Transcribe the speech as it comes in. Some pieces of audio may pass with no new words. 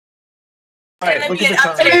Right, look at the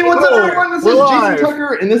time. Hey, what's up, everyone? This is Jason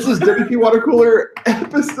Tucker, and this is WP Water Cooler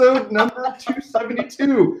episode number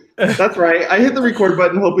 272. That's right. I hit the record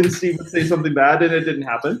button hoping Steve would say something bad, and it didn't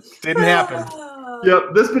happen. Didn't happen.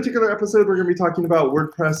 Yep, this particular episode, we're going to be talking about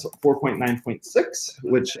WordPress 4.9.6,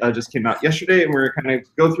 which just came out yesterday, and we're going to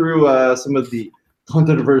go through some of the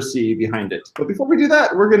controversy behind it. But before we do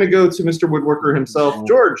that, we're going to go to Mr. Woodworker himself,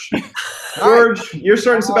 George. George, you're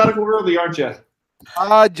starting sabbatical early, aren't you?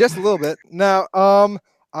 Just a little bit. No,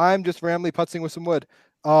 I'm just randomly putzing with some wood.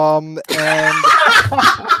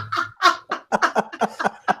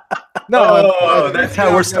 No, that's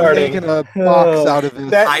how we're starting. Making a box out of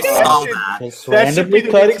it. I saw that. That should be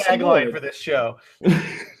the cutting tagline for this show.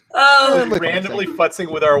 Randomly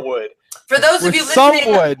futzing with our wood. For those of you some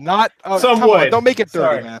listening, wood, not some wood. Don't make it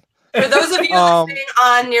dirty, man. For those of you listening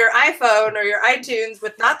on your iPhone or your iTunes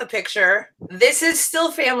with not the picture, this is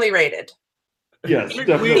still family rated. Yes,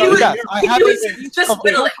 definitely. Yes, I have it just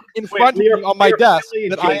whittling in front of me on my desk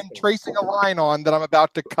that I am tracing a line on that I'm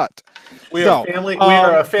about to cut. We are family. We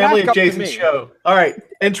are a family adjacent show. All right,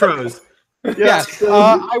 intros. Yes,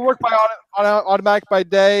 I work by Automatic by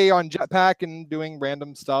day on Jetpack and doing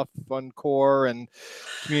random stuff on core and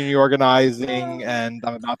community organizing, and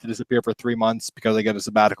I'm about to disappear for 3 months because I get a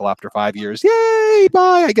sabbatical after 5 years. Yay!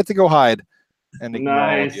 Bye! I get to go hide and ignore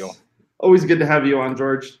all of you. Always good to have you on,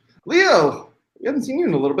 George. Leo, we haven't seen you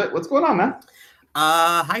in a little bit. What's going on, man?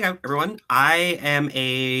 Hi everyone. I am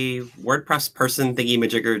a WordPress person,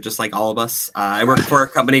 thingy-majigger, just like all of us. I work for a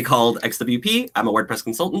company called XWP. I'm a WordPress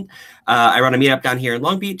consultant. I run a meetup down here in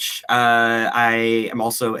Long Beach. I am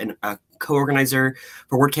also a co-organizer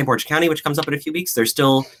for WordCamp Orange County, which comes up in a few weeks. There's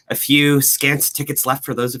still a few scant tickets left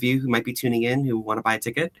for those of you who might be tuning in who want to buy a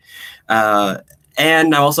ticket.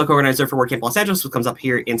 And I'm also a co-organizer for WordCamp Los Angeles, which comes up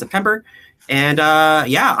here in September. And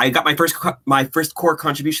yeah, I got my first core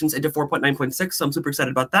contributions into 4.9.6, so I'm super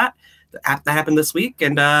excited about that. That happened this week,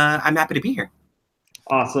 and I'm happy to be here.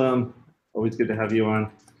 Awesome. Always good to have you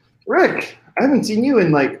on. Rick, I haven't seen you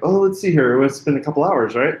in let's see here. It's been a couple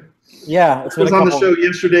hours, right? Yeah. I was on the show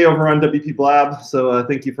yesterday over on WP Blab, so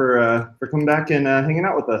thank you for coming back and hanging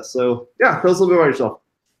out with us. So yeah, tell us a little bit about yourself.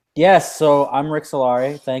 Yes, so I'm Rick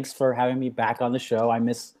Solari. Thanks for having me back on the show. I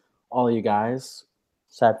miss all of you guys.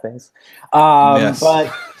 Sad face. Yes.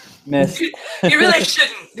 But miss. You really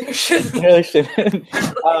shouldn't. You shouldn't. Really shouldn't.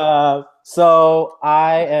 So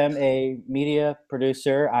I am a media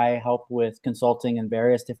producer. I help with consulting in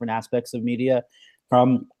various different aspects of media,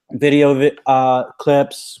 from video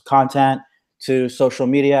clips, content, to social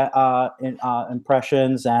media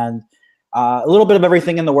impressions, and a little bit of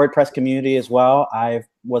everything in the WordPress community as well. I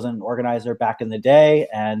was an organizer back in the day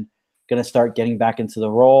and going to start getting back into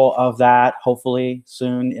the role of that, hopefully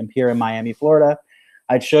soon. I'm here in Miami, Florida.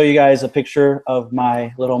 I'd show you guys a picture of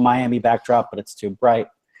my little Miami backdrop, but it's too bright.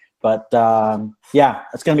 But yeah,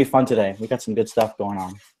 it's going to be fun today. We got some good stuff going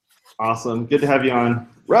on. Awesome. Good to have you on.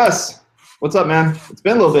 Russ, what's up, man? It's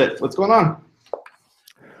been a little bit. What's going on?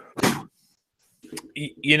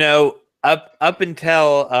 You know, up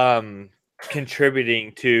until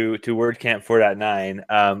contributing to WordCamp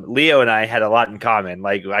 4.9, Leo and I had a lot in common.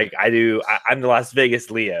 I'm the Las Vegas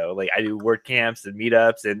Leo. Like, I do WordCamps and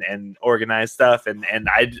meetups and organize stuff, and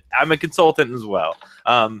I'm a consultant as well.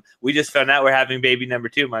 We just found out we're having baby number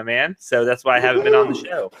 2, my man. So that's why I haven't been on the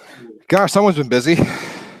show. Gosh, someone's been busy.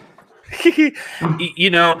 You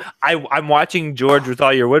know, I'm watching George with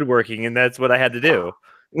all your woodworking, and that's what I had to do.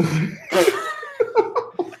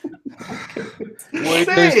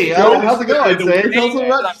 Say, how's it going? Say, tell us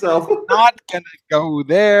about yourself. Not gonna go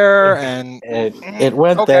there, and it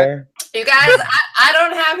went there. You guys, I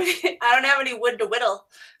don't have any wood to whittle,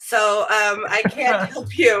 so I can't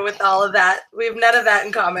help you with all of that. We have none of that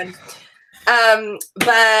in common.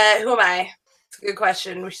 But who am I? It's a good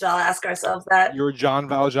question. We should all ask ourselves that. You're John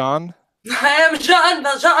Valjean. I am John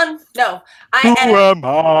Valjean. No, Who am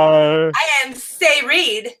I? I am Say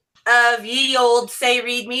Reed of ye old Say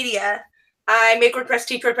Reed Media. I make WordPress,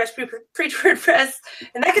 teach WordPress, preach WordPress,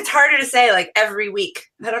 and that gets harder to say like every week.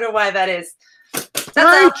 I don't know why that is.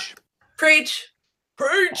 That's Preach.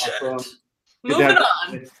 Awesome. Moving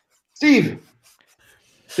on. Steve,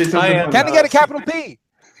 say something. Can I get a capital P?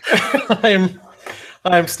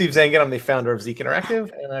 I'm Steve Zangen. I'm the founder of Zeek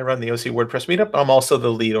Interactive, and I run the OC WordPress meetup. I'm also the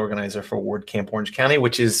lead organizer for WordCamp Orange County,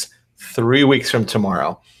 which is 3 weeks from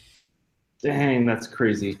tomorrow. Dang, that's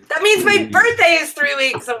crazy. That means my birthday is 3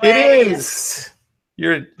 weeks away. It is.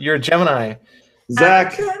 You're a Gemini.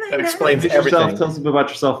 Zach, that explains everything. everything. Tell us a bit about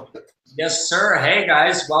yourself. Yes, sir. Hey,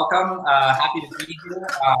 guys. Welcome. Happy to be here.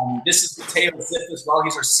 This is Mateo Ziff as well.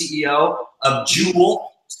 He's our CEO of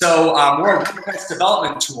Jewel. So we're a WordPress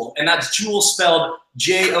development tool, and that's Joule spelled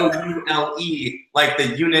Joule, like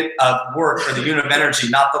the unit of work or the unit of energy,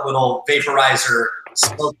 not the little vaporizer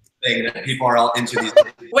smoke thing that people are all into these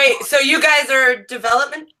days. Wait, so you guys are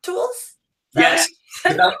development tools? Yes,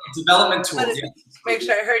 development tools. Yes. Make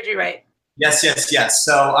sure I heard you right. Yes. So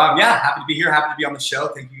yeah, happy to be here. Happy to be on the show.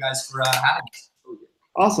 Thank you guys for having me.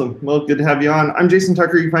 Awesome. Well, good to have you on. I'm Jason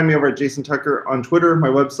Tucker. You can find me over at Jason Tucker on Twitter. My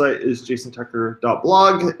website is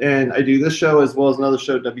jasontucker.blog, and I do this show as well as another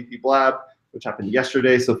show, WP Blab, which happened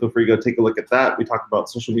yesterday. So feel free to go take a look at that. We talk about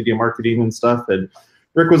social media marketing and stuff, and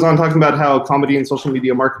Rick was on talking about how comedy and social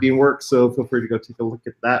media marketing works. So feel free to go take a look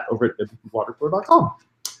at that over at wpwaterflow.com.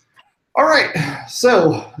 All right.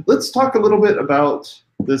 So let's talk a little bit about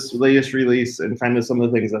this latest release and kind of some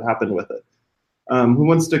of the things that happened with it. Who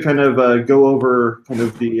wants to kind of go over kind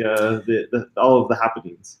of the all of the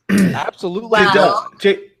happenings? Absolutely. Wow.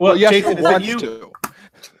 Yes, Jason, is it you? to.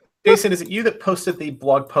 Jason, is it you that posted the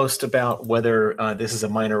blog post about whether this is a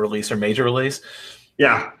minor release or major release?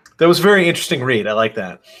 Yeah. That was a very interesting read. I like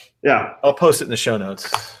that. Yeah. I'll post it in the show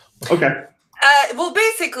notes. Okay. Well,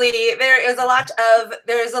 basically, there's a lot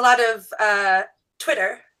of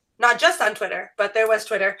Twitter, not just on Twitter, but there was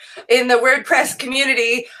Twitter in the WordPress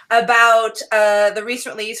community about the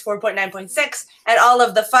recent release 4.9.6 and all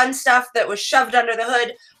of the fun stuff that was shoved under the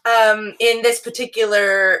hood in this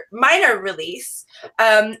particular minor release.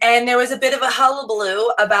 And there was a bit of a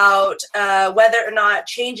hullabaloo about whether or not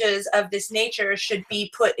changes of this nature should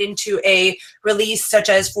be put into a release such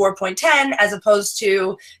as 4.10 as opposed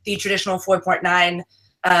to the traditional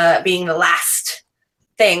 4.9 being the last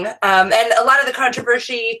thing. And a lot of the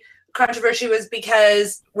controversy was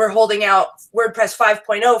because we're holding out WordPress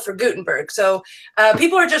 5.0 for Gutenberg. So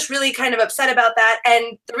people are just really kind of upset about that.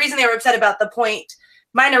 And the reason they were upset about the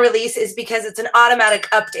minor release is because it's an automatic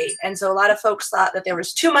update. And so a lot of folks thought that there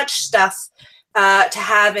was too much stuff to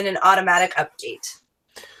have in an automatic update.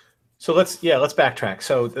 So let's backtrack.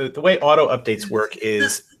 So the way auto updates work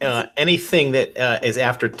is anything that is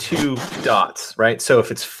after 2 dots, right? So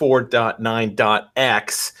if it's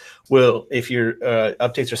 4.9.x, if your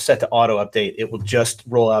updates are set to auto update, it will just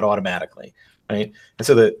roll out automatically, right? And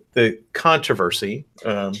so the controversy,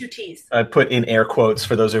 2 T's. I put in air quotes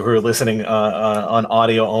for those who are listening on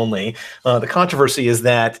audio only. The controversy is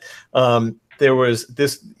that there was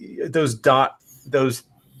those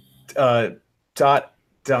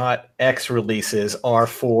 .x releases are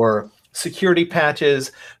for security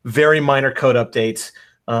patches, very minor code updates,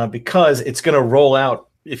 because it's going to roll out.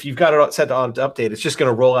 If you've got it set to auto update, it's just going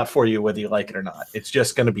to roll out for you whether you like it or not. It's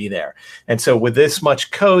just going to be there. And so with this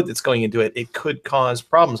much code that's going into it, it could cause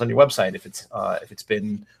problems on your website if it's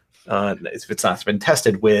not been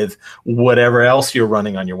tested with whatever else you're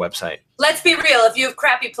running on your website. Let's be real. If you have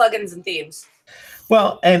crappy plugins and themes.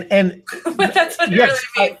 Well, and that's what you really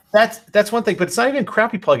mean. That's one thing, but it's not even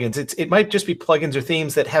crappy plugins. It might just be plugins or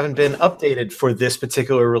themes that haven't been updated for this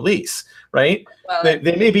particular release, right? Well,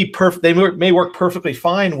 they may be They may work perfectly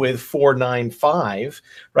fine with 4.9.5,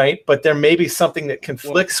 right? But there may be something that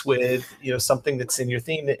conflicts with something that's in your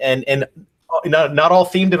theme, and not all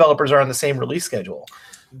theme developers are on the same release schedule.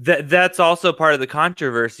 That's also part of the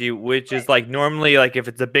controversy, which is like normally, like if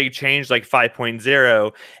it's a big change like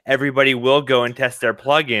 5.0, everybody will go and test their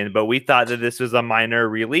plugin. But we thought that this was a minor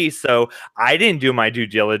release, so I didn't do my due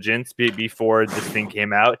diligence before this thing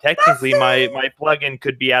came out. Technically, my plugin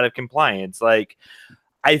could be out of compliance. Like,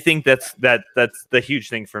 I think that's the huge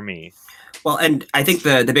thing for me. Well, and I think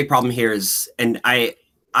the big problem here is, and I,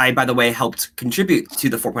 by the way, helped contribute to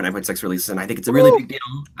the 4.9.6 release, and I think it's a really big deal,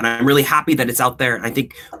 and I'm really happy that it's out there, and I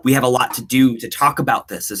think we have a lot to do to talk about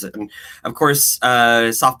this. And of course,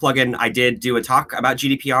 Soft Plugin, I did do a talk about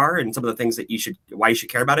GDPR and some of the things that why you should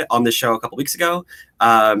care about it on this show a couple weeks ago.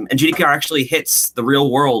 And GDPR actually hits the real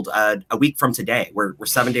world a week from today. We're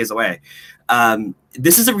 7 days away.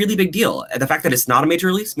 This is a really big deal. The fact that it's not a major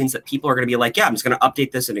release means that people are going to be like, yeah, I'm just going to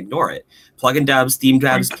update this and ignore it. Plugin devs, theme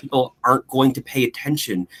devs, people aren't going to pay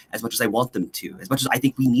attention as much as I want them to, as much as I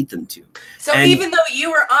think we need them to. So even though you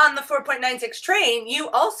were on the 4.96 train, you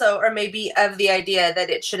also are maybe of the idea that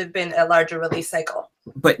it should have been a larger release cycle.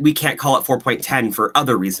 But we can't call it 4.10 for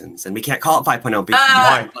other reasons, and we can't call it 5.0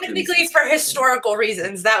 technically for historical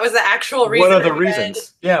reasons. That was the actual reason. What other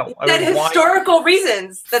reasons? Yeah. Historical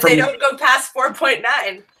reasons that they don't go past 4.9.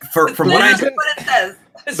 From what it says.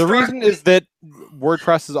 The reason is that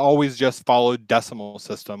WordPress has always just followed decimal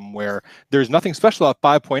system, where there's nothing special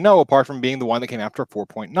about 5.0 apart from being the one that came after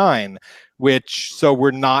 4.9, so we're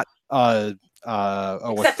not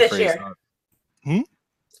except this year.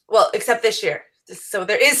 Well, except this year. So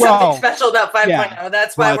there is something Well, special about 5.0. yeah,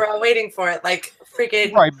 That's why but- we're all waiting for it. Like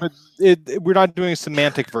freaking. Right, but we're not doing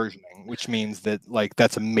semantic versioning, which means that like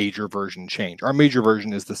that's a major version change. Our major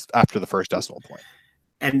version is this after the first decimal point.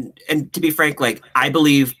 And to be frank, like I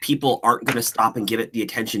believe people aren't going to stop and give it the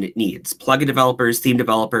attention it needs. Plugin developers, theme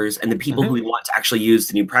developers, and the people who want to actually use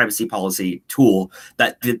the new privacy policy tool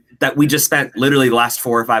that we just spent literally the last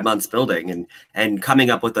 4 or 5 months building and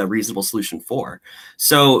coming up with a reasonable solution for.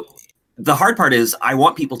 So the hard part is I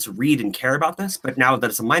want people to read and care about this, but now that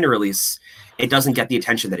it's a minor release, it doesn't get the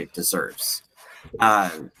attention that it deserves.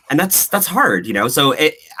 And that's hard, you know? So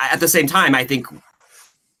at the same time, I think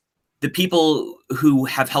the people who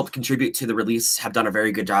have helped contribute to the release have done a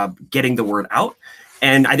very good job getting the word out.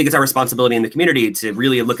 And I think it's our responsibility in the community to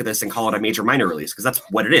really look at this and call it a major minor release, because that's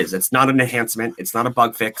what it is. It's not an enhancement. It's not a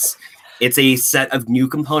bug fix. It's a set of new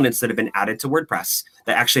components that have been added to WordPress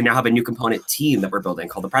that actually now have a new component team that we're building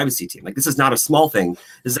called the privacy team. Like, this is not a small thing.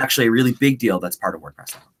 This is actually a really big deal that's part of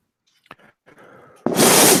WordPress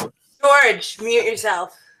now. George, mute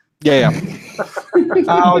yourself. Yeah.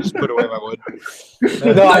 I'll just put away my wood.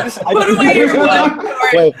 No, I just Put away your wood,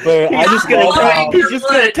 George. wait. I just He's just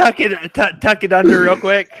gonna tuck it under real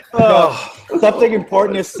quick. something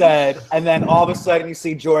important is said, and then all of a sudden you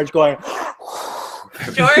see George going.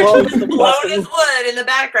 George is blowing his wood in the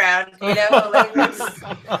background. You know, like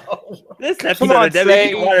This Come episode on, of WP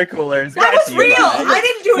Say. Water Cooler is that brought was to you real. by- I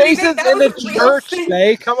didn't do anything. Faces That in the was a real church, thing.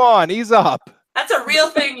 Say. Come on, ease up. That's a real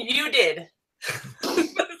thing you did.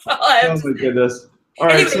 That's all I have Oh to my say. goodness. All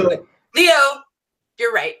right, Anyway, so Leo,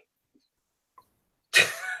 you're right.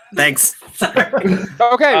 Thanks. Sorry.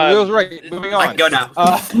 Okay, Leo's right. Moving I on. can go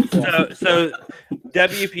now. So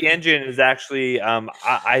WP Engine is actually,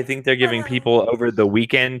 I think they're giving people over the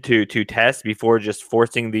weekend to test before just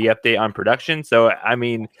forcing the update on production. So, I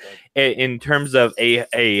mean, in terms of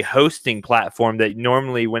a hosting platform that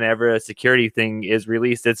normally whenever a security thing is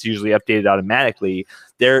released, it's usually updated automatically.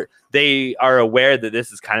 They are aware that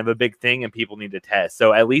this is kind of a big thing and people need to test.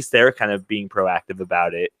 So at least they're kind of being proactive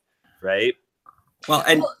about it, right? Well,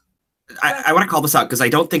 and I want to call this out because I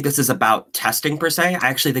don't think this is about testing per se. I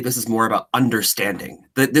actually think this is more about understanding.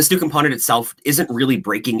 This new component itself isn't really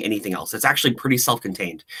breaking anything else. It's actually pretty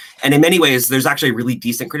self-contained. And in many ways, there's actually really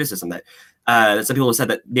decent criticism that some people have said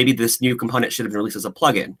that maybe this new component should have been released as a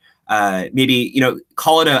plugin. Maybe,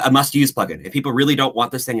 call it a must-use plugin. If people really don't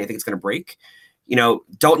want this thing, I think it's going to break,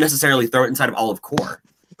 don't necessarily throw it inside of all of core.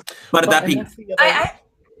 But that being...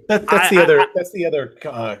 That's the other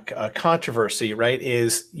controversy, right?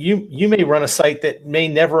 Is you may run a site that may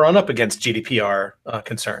never run up against GDPR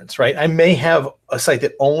concerns, right? I may have a site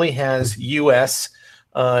that only has US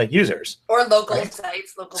users Or local right?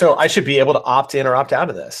 sites. So I should be able to opt in or opt out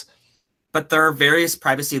of this. But there are various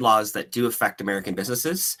privacy laws that do affect American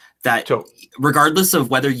businesses that, So- regardless of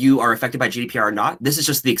whether you are affected by GDPR or not, this is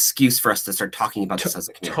just the excuse for us to start talking about this as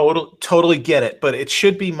a community. Totally get it, but it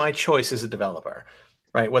should be my choice as a developer,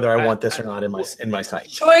 right? Whether I want this or not in my site.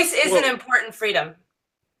 Choice is an important freedom.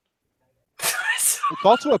 It's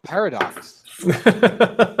also a paradox.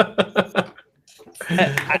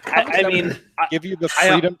 I mean, Give you the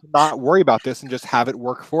freedom to not worry about this and just have it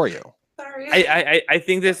work for you. Sorry. I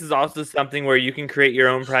think this is also something where you can create your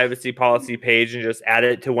own privacy policy page and just add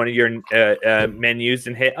it to one of your menus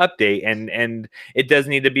and hit update. And it does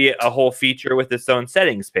need to be a whole feature with its own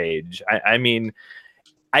settings page. I mean,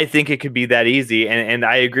 I think it could be that easy. And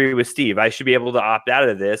I agree with Steve. I should be able to opt out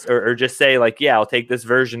of this or just say like, yeah, I'll take this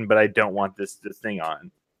version, but I don't want this thing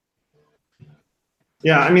on.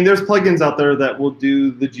 yeah, I mean, there's plugins out there that will do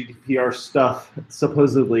the GDPR stuff,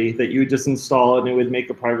 supposedly, that you would just install and it would make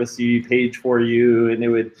a privacy page for you, and it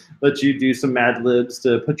would let you do some Mad Libs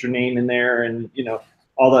to put your name in there, and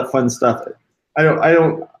all that fun stuff.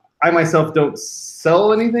 I myself don't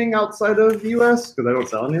sell anything outside of the US because I don't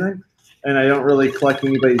sell anything, and I don't really collect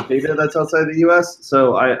anybody's data that's outside the US,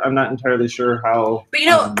 so I'm not entirely sure how But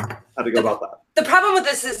how to go about that. the problem with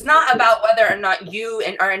this is not about whether or not you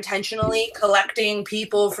are intentionally collecting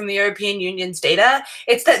people from the European Union's data.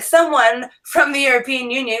 It's that someone from the European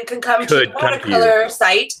Union can come to the watercolor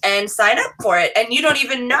site and sign up for it, and you don't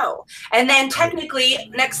even know. And then technically,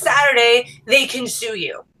 next Saturday, they can sue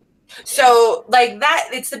you. So like that,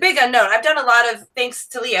 it's the big unknown. I've done a lot of, thanks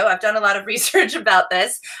to Leo, I've done a lot of research about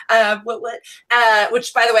this.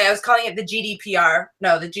 Which, by the way, I was calling it the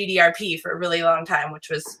GDRP for a really long time, which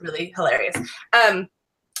was really hilarious.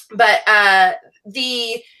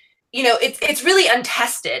 it's really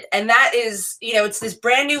untested, and that is, it's this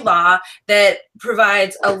brand new law that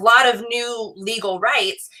provides a lot of new legal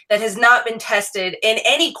rights that has not been tested in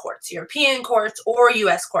any courts, European courts or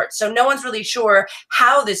US courts. So no one's really sure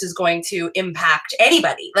how this is going to impact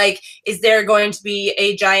anybody. Like, is there going to be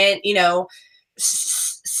a giant,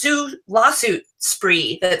 lawsuit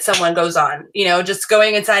spree that someone goes on, just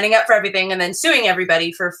going and signing up for everything and then suing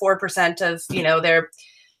everybody for 4% of, their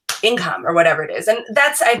income or whatever it is. And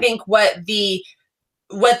that's, I think, what the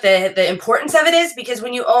importance of it is, because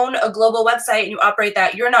when you own a global website and you operate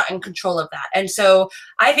that, you're not in control of that. And so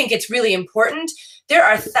I think it's really important. There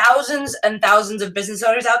are thousands and thousands of business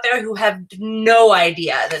owners out there who have no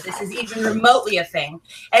idea that this is even remotely a thing.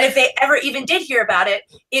 And if they ever even did hear about it,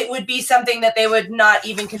 it would be something that they would not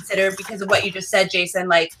even consider because of what you just said, Jason,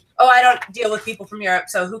 like, oh, I don't deal with people from Europe,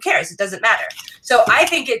 so who cares? It doesn't matter. So I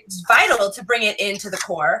think it's vital to bring it into the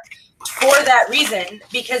core for that reason,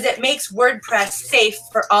 because it makes WordPress safe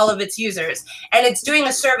for all of its users. And it's doing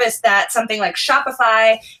a service that something like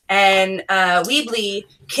Shopify and Weebly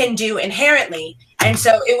can do inherently. And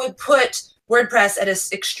so it would put WordPress at an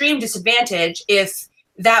extreme disadvantage if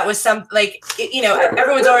that was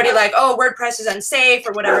everyone's already like, oh, WordPress is unsafe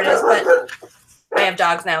or whatever it is. But I have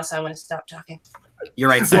dogs now, so I'm going to stop talking. You're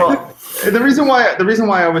right, Sam. Well, the reason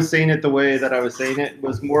why I was saying it the way that I was saying it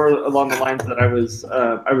was more along the lines that I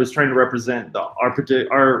was trying to represent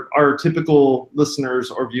our typical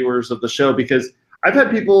listeners or viewers of the show, because I've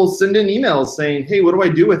had people send in emails saying, hey, what do I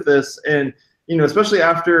do with this? And especially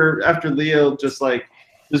after Leo just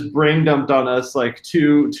brain dumped on us like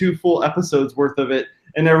two full episodes worth of it,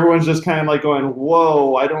 and everyone's just kind of like going,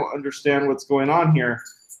 whoa, I don't understand what's going on here.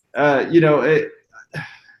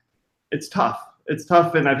 It's tough. It's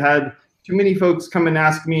tough, and I've had too many folks come and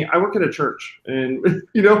ask me. I work at a church, and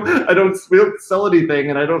we don't sell anything,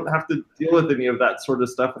 and I don't have to deal with any of that sort of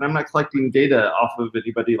stuff, and I'm not collecting data off of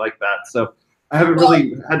anybody like that. So I haven't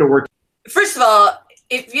really had to work. First of all,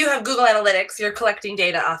 if you have Google Analytics, you're collecting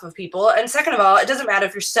data off of people, and second of all, it doesn't matter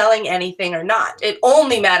if you're selling anything or not. It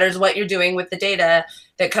only matters what you're doing with the data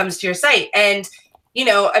that comes to your site. And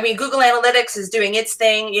Google Analytics is doing its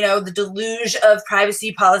thing. The deluge of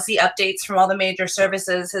privacy policy updates from all the major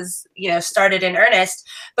services has, started in earnest.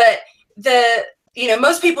 But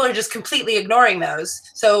most people are just completely ignoring those.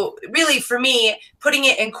 So really, for me, putting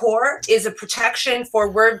it in core is a protection for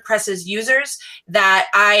WordPress's users that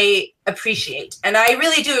I appreciate. And I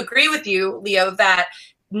really do agree with you, Leo, that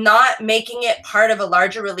not making it part of a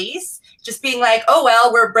larger release, just being like, oh,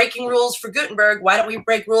 well, we're breaking rules for Gutenberg. Why don't we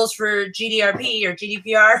break rules for GDRP or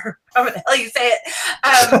GDPR, or however the hell you say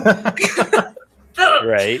it?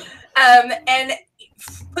 Right. And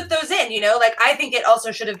put those in, I think it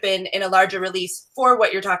also should have been in a larger release for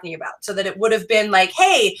what you're talking about, so that it would have been like,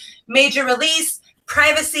 hey, major release,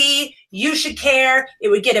 privacy, you should care. It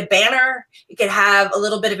would get a banner. It could have a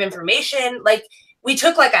little bit of information. Like, we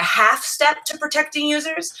took like a half step to protecting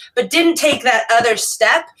users, but didn't take that other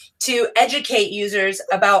step to educate users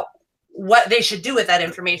about what they should do with that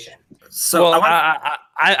information. So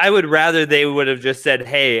I would rather they would have just said,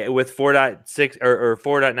 hey, with 4.6 or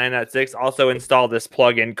 4.9.6, also install this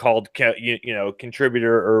plugin called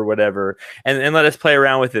contributor or whatever, and let us play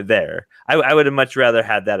around with it there. I would have much rather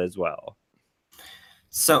had that as well.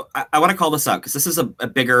 So I want to call this out because this is a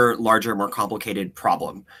bigger, larger, more complicated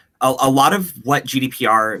problem. A lot of what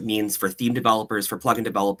GDPR means for theme developers, for plugin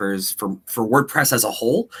developers, for WordPress as a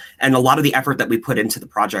whole, and a lot of the effort that we put into the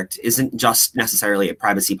project isn't just necessarily a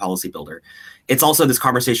privacy policy builder. It's also this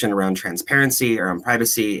conversation around transparency, around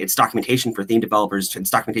privacy. It's documentation for theme developers,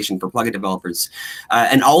 it's documentation for plugin developers,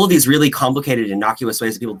 and all of these really complicated, innocuous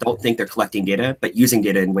ways that people don't think they're collecting data, but using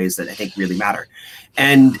data in ways that I think really matter.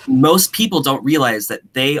 And most people don't realize that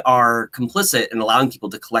they are complicit in allowing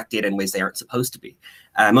people to collect data in ways they aren't supposed to be.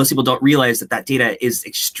 Most people don't realize that data is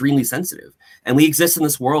extremely sensitive. And we exist in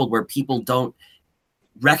this world where people don't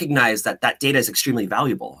recognize that data is extremely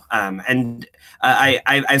valuable.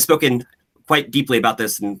 I've spoken quite deeply about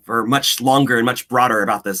this and for much longer and much broader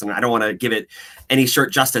about this, and I don't want to give it any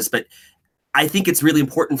short justice, but I think it's really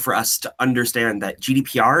important for us to understand that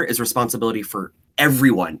GDPR is responsibility for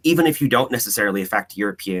everyone, even if you don't necessarily affect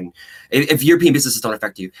if European businesses don't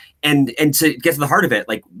affect you. And to get to the heart of it,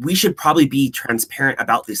 like, we should probably be transparent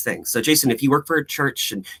about these things. So Jason, if you work for a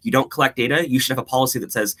church and you don't collect data, you should have a policy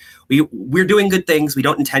that says, we're doing good things. We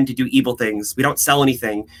don't intend to do evil things. We don't sell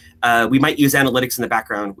anything. We might use analytics in the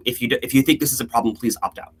background. If you think this is a problem, please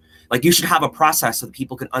opt out. Like, you should have a process so that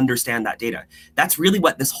people can understand that data. That's really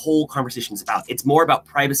what this whole conversation is about. It's more about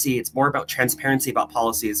privacy. It's more about transparency about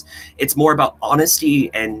policies. It's more about honesty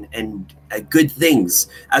honesty and good things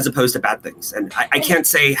as opposed to bad things. And I can't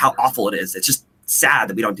say how awful it is. It's just sad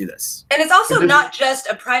that we don't do this. And it's also not just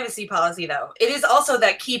a privacy policy, though. It is also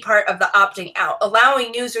that key part of the opting out,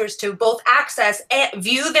 allowing users to both access and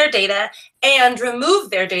view their data and remove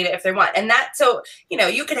their data if they want. And that, so, you know,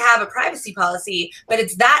 you could have a privacy policy, but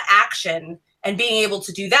it's that action and being able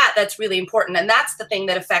to do that that's really important. And that's the thing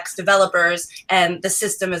that affects developers and the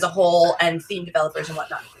system as a whole and theme developers and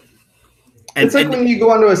whatnot. It's like when you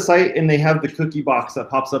go onto a site and they have the cookie box that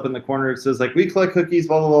pops up in the corner. It says like, we collect cookies,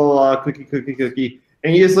 blah, blah, blah, blah, cookie, cookie, cookie.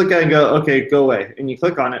 And you just look at it and go, okay, go away. And you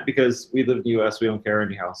click on it because we live in the US, we don't care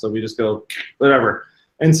anyhow. So we just go, whatever.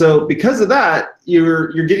 And so because of that,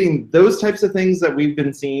 you're getting those types of things that we've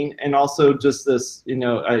been seeing. And also just this, you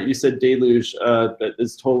know, you said deluge that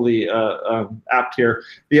is totally apt here.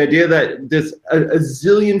 The idea that this a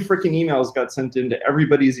zillion freaking emails got sent into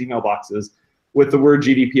everybody's email boxes with the word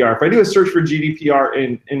GDPR. If I do a search for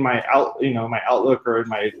GDPR in my my Outlook or in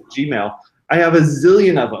my Gmail, I have a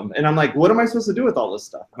zillion of them, and I'm like, what am I supposed to do with all this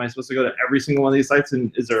stuff? Am I supposed to go to every single one of these sites,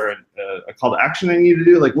 and is there a call to action I need to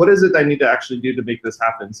do? Like, what is it that I need to actually do to make this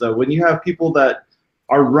happen? So when you have people that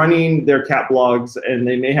are running their cat blogs and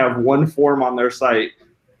they may have one form on their site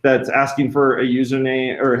that's asking for a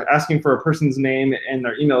username or asking for a person's name and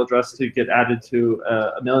their email address to get added to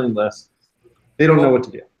a mailing list, they don't know what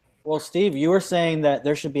to do. Well, Steve, you were saying that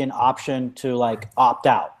there should be an option to like opt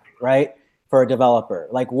out, right? For a developer.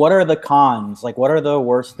 Like, what are the cons? Like, what are the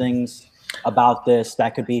worst things about this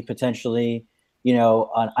that could be potentially, you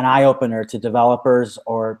know, an eye opener to developers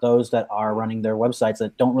or those that are running their websites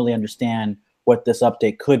that don't really understand what this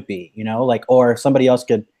update could be, you know, like, or somebody else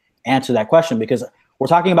could answer that question, because we're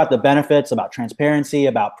talking about the benefits, about transparency,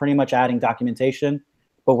 about pretty much adding documentation,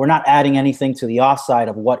 but we're not adding anything to the offside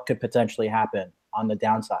of what could potentially happen on the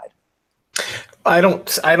downside. I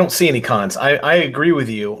don't see any cons. I agree with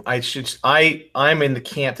you. I'm in the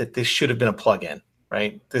camp that this should have been a plugin,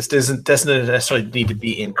 right? This doesn't necessarily need to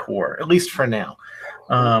be in core, at least for now.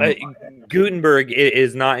 Gutenberg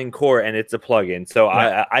is not in core and it's a plugin. So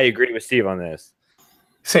yeah. I agree with Steve on this.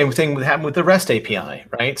 Same thing would happen with the REST API,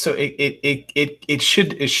 right? So it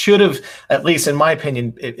should have, at least in my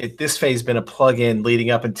opinion, this phase been a plugin leading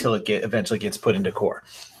up until it eventually gets put into core.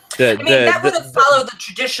 That would have followed the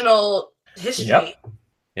traditional history. Yep.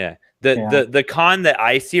 Yeah. The con that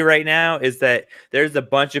I see right now is that there's a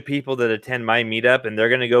bunch of people that attend my meetup and they're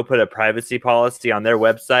going to go put a privacy policy on their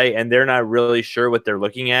website and they're not really sure what they're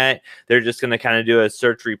looking at. They're just going to kind of do a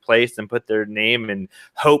search replace and put their name and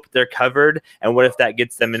hope they're covered. And what if that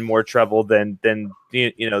gets them in more trouble than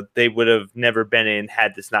you know they would have never been in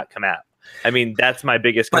had this not come out? I mean, that's my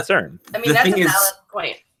biggest concern. I mean, that's a valid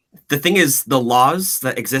point. The thing is, the laws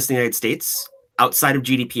that exist in the United States outside of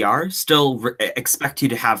GDPR still expect you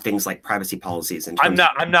to have things like privacy policies. I'm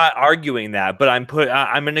not arguing that, but I'm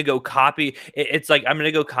going to go copy. It's like I'm going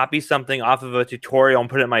to go copy something off of a tutorial and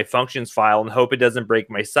put it in my functions file and hope it doesn't break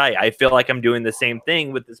my site. I feel like I'm doing the same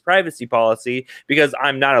thing with this privacy policy because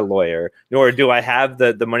I'm not a lawyer, nor do I have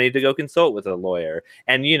the money to go consult with a lawyer.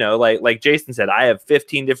 And, you know, like Jason said, I have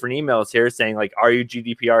 15 different emails here saying like, are you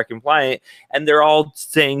GDPR compliant? And they're all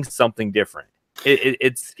saying something different.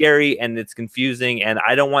 It's scary and it's confusing, and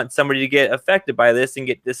I don't want somebody to get affected by this and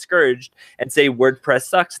get discouraged and say WordPress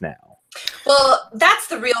sucks now. Well, that's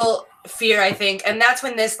the real fear, I think, and that's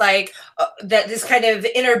when this this kind of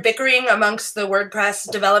inner bickering amongst the WordPress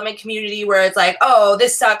development community, where it's like, oh,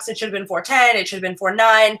 this sucks. It should have been 4.10. It should have been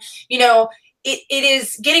 4.9. You know,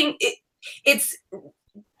 it's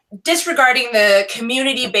disregarding the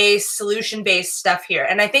community-based, solution-based stuff here.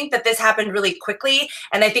 And I think that this happened really quickly.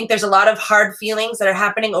 And I think there's a lot of hard feelings that are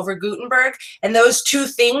happening over Gutenberg. And those two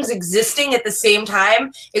things existing at the same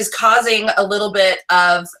time is causing a little bit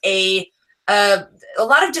of a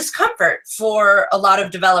lot of discomfort for a lot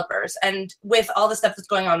of developers. And with all the stuff that's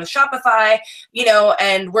going on with Shopify, you know,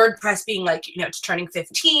 and WordPress being like, you know, it's turning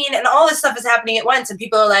 15 and all this stuff is happening at once. And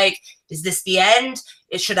people are like, is this the end?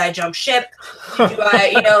 Should I jump ship? Do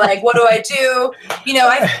I, you know, like, what do I do? You know,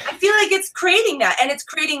 I feel like it's creating that, and it's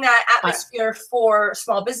creating that atmosphere for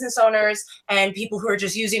small business owners and people who are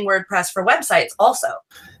just using WordPress for websites also.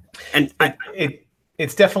 And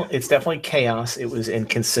it's definitely chaos. It was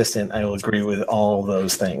inconsistent. I will agree with all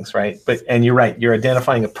those things, right? And you're right. You're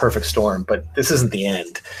identifying a perfect storm, but this isn't the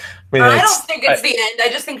end. I don't think it's the end. I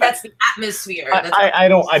just think that's the atmosphere. I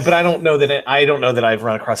don't know that I've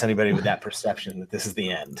run across anybody with that perception that this is the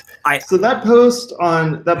end. So that post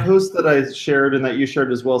that I shared and that you shared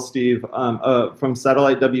as well, Steve, from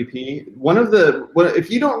Satellite WP. If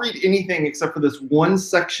you don't read anything except for this one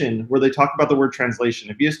section where they talk about the word translation,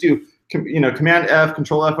 if you just do Command F,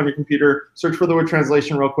 Control F on your computer, search for the word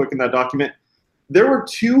translation real quick in that document. There were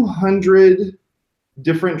 200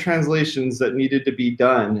 different translations that needed to be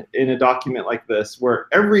done in a document like this, where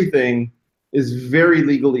everything is very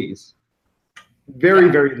legalese, very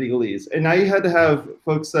legalese. And now you had to have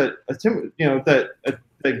folks that attempt,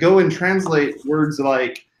 that go and translate words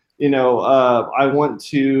like, I want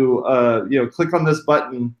to, click on this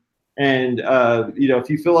button, and if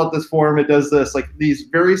you fill out this form, it does this, like these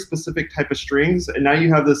very specific type of strings. And now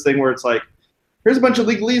you have this thing where it's like, here's a bunch of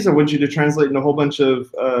legalese I want you to translate in a whole bunch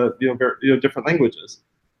of different languages.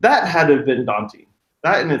 That had to have been daunting.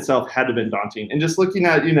 That in itself had to have been daunting. And just looking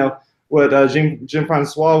at what Jim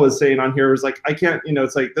Francois was saying on here was like, I can't,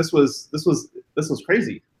 it's like this was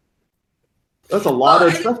crazy. That's a lot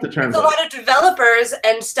of stuff to translate. It's a lot of developers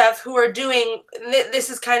and stuff who are doing, this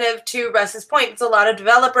is kind of to Russ's point, it's a lot of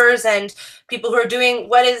developers and people who are doing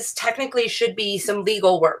what is technically should be some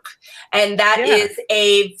legal work. And that is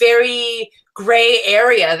a very gray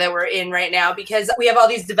area that we're in right now, because we have all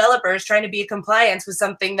these developers trying to be in compliance with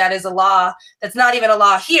something that is a law that's not even a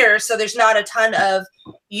law here. So there's not a ton of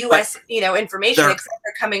U.S. information except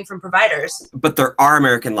for coming from providers. But there are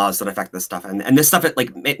American laws that affect this stuff, and this stuff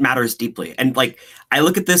it matters deeply. And I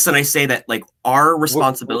look at this and I say that our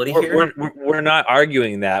responsibility here. We're not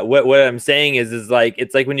arguing that. What I'm saying is like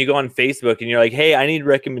it's like when you go on Facebook and you're like, hey, I need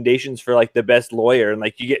recommendations for the best lawyer, and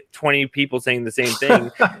you get 20 people saying the same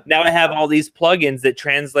thing. Now I have all these plugins that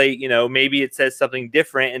translate. Maybe it says something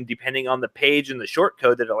different, and depending on the page and the short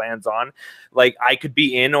code that it lands on, I could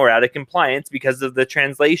be in or out of compliance because of the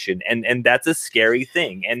translation, and that's a scary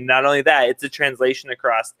thing. And not only that, it's a translation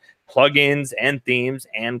across plugins and themes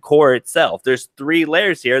and core itself. There's 3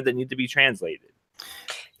 layers here that need to be translated.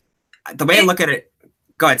 The way I look at it,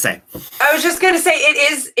 go ahead, say. I was just going to say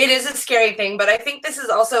it is a scary thing, but I think this is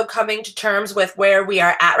also coming to terms with where we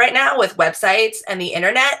are at right now with websites and the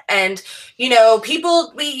internet. And,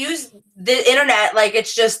 we use the internet like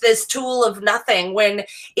it's just this tool of nothing, when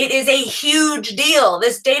it is a huge deal.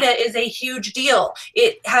 This data is a huge deal.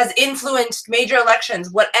 It has influenced major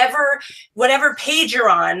elections. Whatever page you're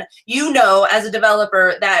on, as a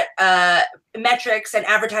developer that metrics and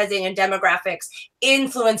advertising and demographics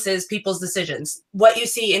influences people's decisions. What you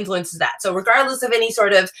see influences that. So regardless of any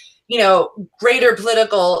sort of greater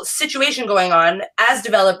political situation going on, as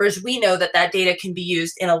developers, we know that data can be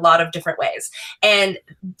used in a lot of different ways. And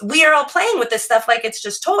we are all playing with this stuff like it's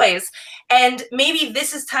just toys. And maybe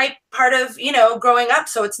this is part of, growing up.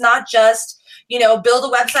 So it's not just, build a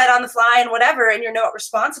website on the fly and whatever, and you're not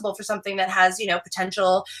responsible for something that has,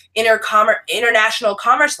 potential international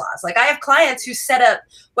commerce laws. I have clients who set up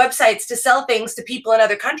websites to sell things to people in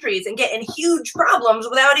other countries and get in huge problems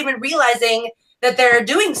without even realizing that they're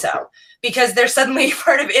doing so, because they're suddenly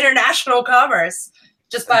part of international commerce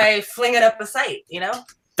just by flinging up a site,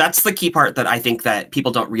 That's the key part that I think that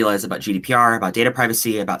people don't realize about GDPR, about data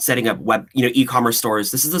privacy, about setting up web, e-commerce stores.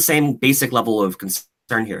 This is the same basic level of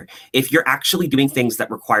concern here. If you're actually doing things that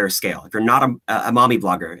require scale, if you're not a mommy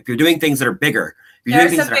blogger, if you're doing things that are bigger, if you're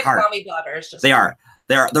doing things that are hard. Mommy bloggers.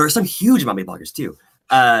 There are some huge mommy bloggers too,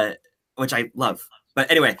 which I love. But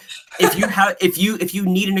anyway, if you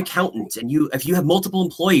need an accountant, and if you have multiple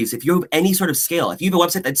employees, if you have any sort of scale, if you have a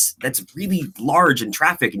website that's really large in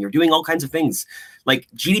traffic and you're doing all kinds of things,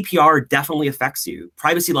 GDPR definitely affects you.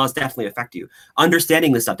 Privacy laws definitely affect you.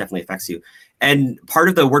 Understanding this stuff definitely affects you. And part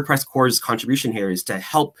of the WordPress core's contribution here is to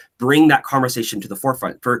help bring that conversation to the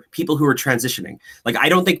forefront for people who are transitioning. I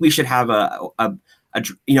don't think we should have a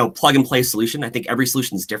plug and play solution. I think every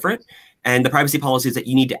solution is different, and the privacy policies that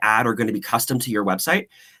you need to add are going to be custom to your website.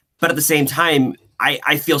 But at the same time,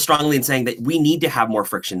 I feel strongly in saying that we need to have more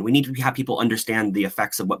friction. We need to have people understand the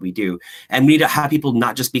effects of what we do, and we need to have people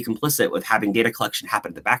not just be complicit with having data collection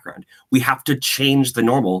happen in the background. We have to change the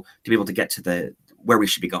normal to be able to get to where we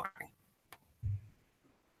should be going.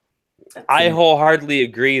 I wholeheartedly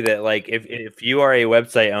agree that if you are a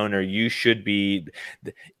website owner, you should be,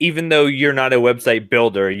 even though you're not a website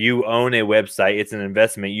builder, you own a website, it's an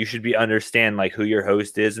investment, you should be understand who your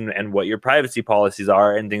host is and what your privacy policies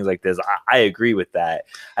are and things like this. I agree with that.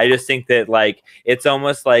 I just think that it's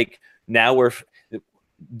almost now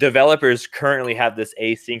developers currently have this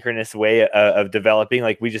asynchronous way of developing.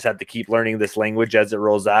 We just have to keep learning this language as it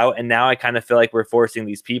rolls out. And now I kind of feel like we're forcing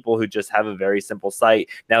these people who just have a very simple site.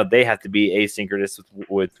 Now they have to be asynchronous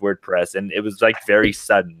with WordPress. And it was very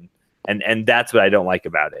sudden. And that's what I don't like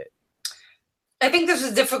about it. I think this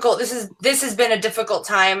is difficult. This has been a difficult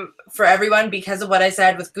time for everyone because of what I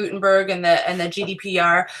said with Gutenberg and the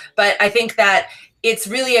GDPR. But I think that it's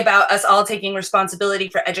really about us all taking responsibility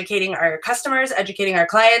for educating our customers, educating our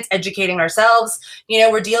clients, educating ourselves. You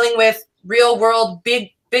know, we're dealing with real world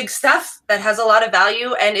big stuff that has a lot of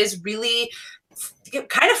value and is really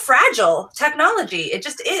kind of fragile technology. It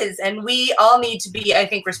just is, and we all need to be, I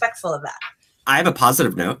think, respectful of that. I have a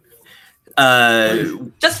positive note.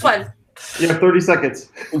 Just one. You have 30 seconds.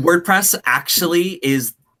 WordPress actually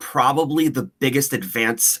is probably the biggest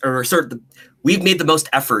advance, or sort of we've made the most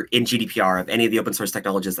effort in GDPR of any of the open source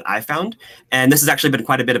technologies that I've found. And this has actually been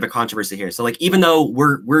quite a bit of a controversy here. So like, even though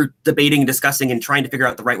we're debating, discussing, and trying to figure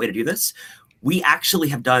out the right way to do this, we actually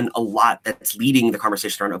have done a lot that's leading the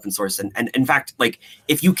conversation around open source. And in fact, like,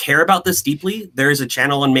 if you care about this deeply, there is a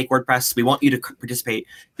channel on Make WordPress. We want you to participate.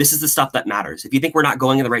 This is the stuff that matters. If you think we're not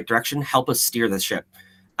going in the right direction, help us steer the ship.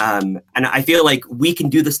 And I feel like we can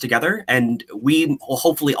do this together, and we will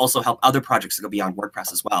hopefully also help other projects to go beyond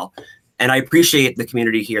WordPress as well. And I appreciate the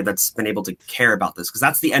community here that's been able to care about this, because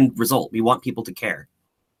that's the end result. We want people to care.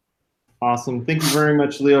 Awesome. Thank you very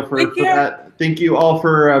much, Leo, for that. Thank you all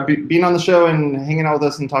for being on the show and hanging out with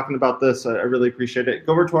us and talking about this. I really appreciate it.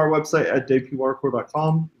 Go over to our website at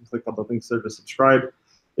jpwatercooler.com. Click on the links there to subscribe.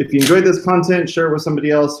 If you enjoyed this content, share it with somebody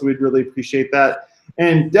else. We'd really appreciate that.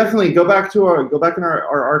 And definitely go back in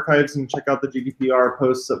our archives and check out the GDPR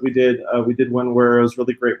posts that we did. We did one where it was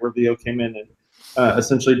really great, where Leo came in and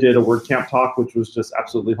essentially did a WordCamp talk, which was just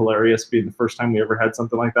absolutely hilarious, being the first time we ever had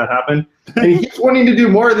something like that happen. And he keeps wanting to do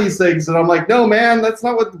more of these things, and I'm like, no, man, that's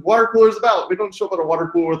not what water cooler is about. We don't show up at a water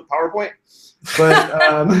cooler with a PowerPoint.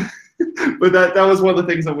 But but that was one of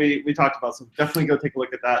the things that we talked about. So definitely go take a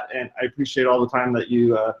look at that. And I appreciate all the time that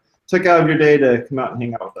you took out of your day to come out and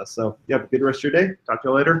hang out with us. So you have a good rest of your day. Talk to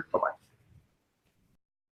you later. Bye-bye.